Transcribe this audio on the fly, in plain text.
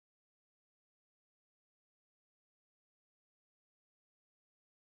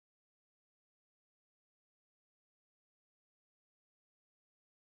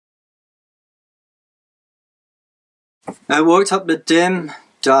I walked up the dim,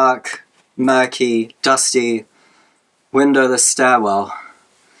 dark, murky, dusty, windowless stairwell.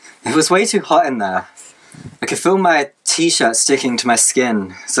 It was way too hot in there. I could feel my t-shirt sticking to my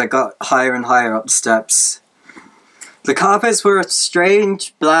skin as I got higher and higher up the steps. The carpets were a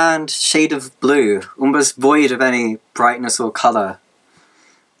strange, bland shade of blue, almost void of any brightness or colour,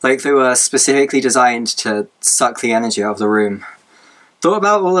 like they were specifically designed to suck the energy out of the room. Thought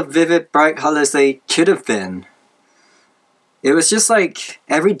about all the vivid, bright colours they could have been. It was just like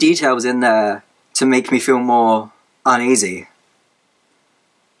every detail was in there to make me feel more uneasy.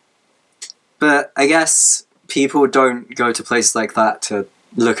 But I guess people don't go to places like that to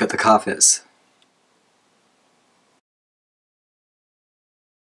look at the carpets.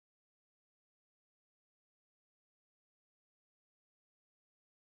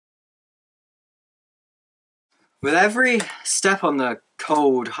 With every step on the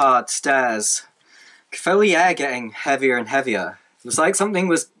cold, hard stairs, I could feel the air getting heavier and heavier. It was like something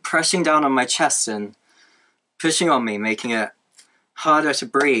was pressing down on my chest and pushing on me, making it harder to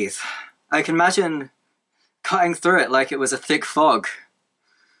breathe. I can imagine cutting through it like it was a thick fog.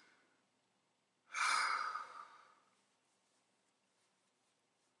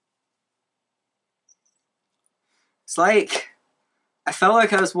 It's like I felt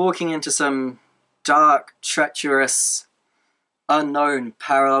like I was walking into some dark, treacherous, unknown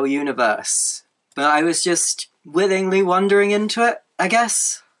parallel universe, but I was just willingly wandering into it, I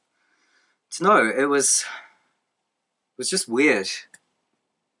guess. No, it was just weird.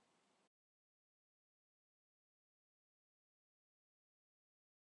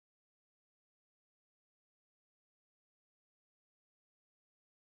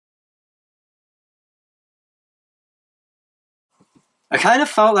 I kind of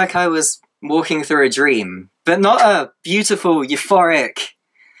felt like I was walking through a dream, but not a beautiful, euphoric,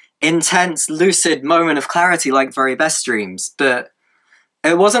 intense, lucid moment of clarity like very best dreams, but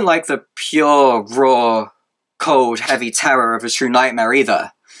it wasn't like the pure, raw, cold, heavy terror of a true nightmare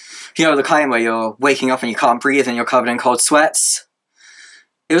either. You know, the kind where you're waking up and you can't breathe and you're covered in cold sweats.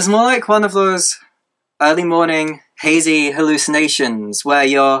 It was more like one of those early morning, hazy hallucinations where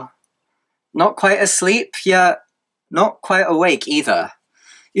you're not quite asleep, yet not quite awake either.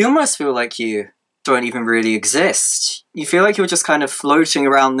 You almost feel like you don't even really exist. You feel like you're just kind of floating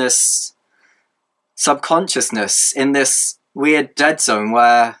around this subconsciousness in this weird dead zone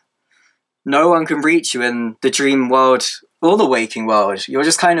where no one can reach you in the dream world or the waking world. You're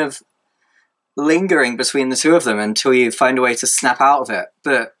just kind of lingering between the two of them until you find a way to snap out of it.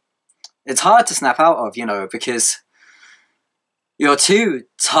 But it's hard to snap out of, you know, because you're too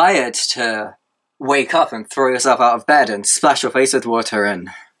tired to wake up and throw yourself out of bed and splash your face with water and,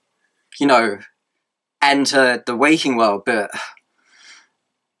 you know, enter the waking world. But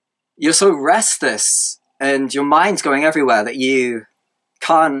you're so restless and your mind's going everywhere that you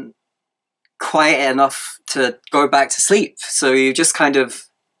can't quiet it enough to go back to sleep. So you just kind of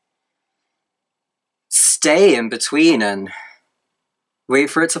stay in between and wait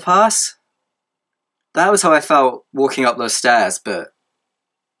for it to pass. That was how I felt walking up those stairs, but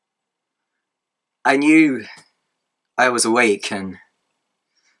I knew I was awake and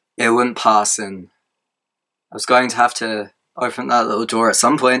it wouldn't pass, and I was going to have to open that little door at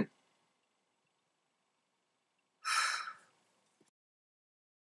some point.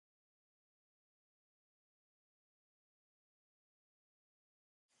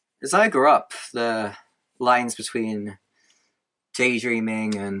 As I grew up, the lines between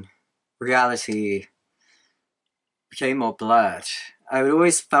daydreaming and reality became more blurred. I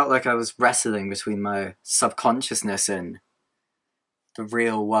always felt like I was wrestling between my subconsciousness and the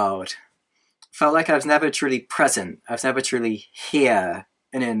real world. Felt like I was never truly present. I was never truly here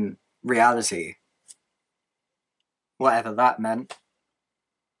and in reality. Whatever that meant.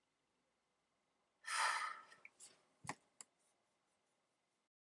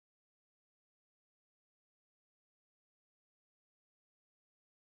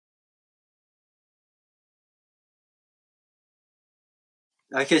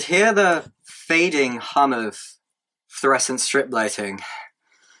 I could hear the fading hum of fluorescent strip lighting.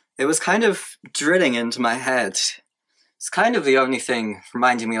 It was kind of drilling into my head. It's kind of the only thing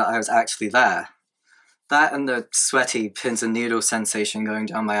reminding me that I was actually there. That and the sweaty pins and needles sensation going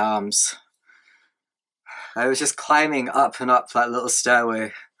down my arms. I was just climbing up and up that little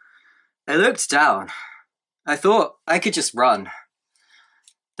stairway. I looked down. I thought I could just run.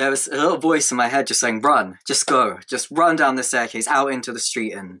 There was a little voice in my head just saying, run, just go, just run down the staircase out into the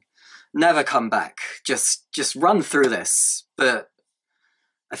street and never come back. Just run through this. But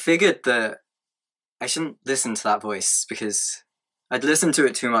I figured that I shouldn't listen to that voice because I'd listened to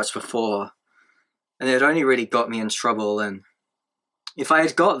it too much before. and it only really got me in trouble. And if I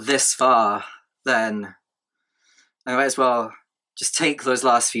had got this far, then I might as well just take those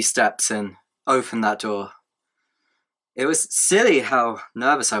last few steps and open that door. It was silly how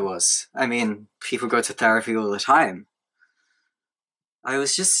nervous I was. I mean, people go to therapy all the time. It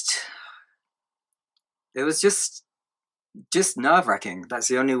was just nerve-wracking. That's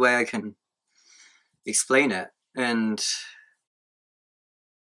the only way I can explain it. And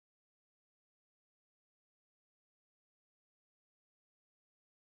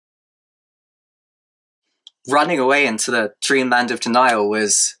running away into the dreamland of denial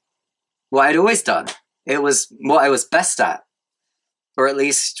was what I'd always done. It was what I was best at. Or at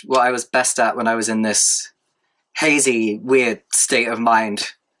least what I was best at when I was in this hazy, weird state of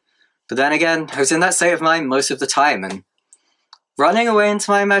mind. But then again, I was in that state of mind most of the time, and running away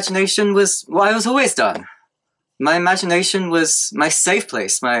into my imagination was what I was always done. My imagination was my safe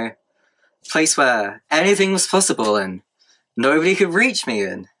place, my place where anything was possible and nobody could reach me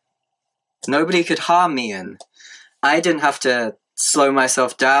and nobody could harm me, and I didn't have to slow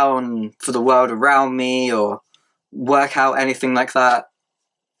myself down for the world around me or work out anything like that.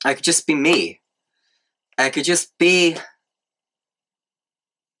 I could just be me. I could just be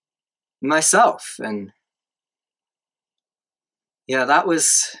myself. And yeah, that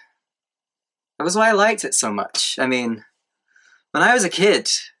was why I liked it so much. I mean, when I was a kid,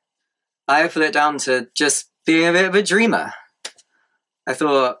 I put it down to just being a bit of a dreamer. I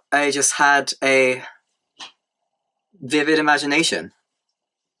thought I just had a vivid imagination.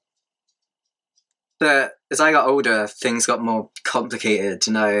 But as I got older, things got more complicated,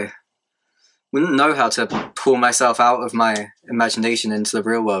 and I wouldn't know how to pull myself out of my imagination into the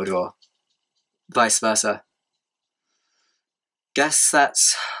real world, or vice versa. Guess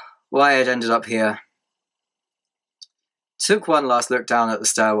that's why I'd ended up here. Took one last look down at the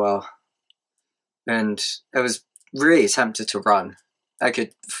stairwell, and I was really tempted to run. I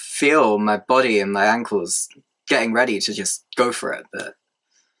could feel my body and my ankles getting ready to just go for it, but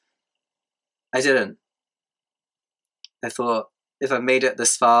I didn't. I thought, if I've made it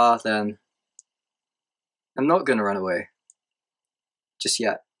this far, then I'm not going to run away. Just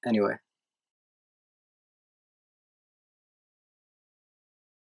yet, anyway.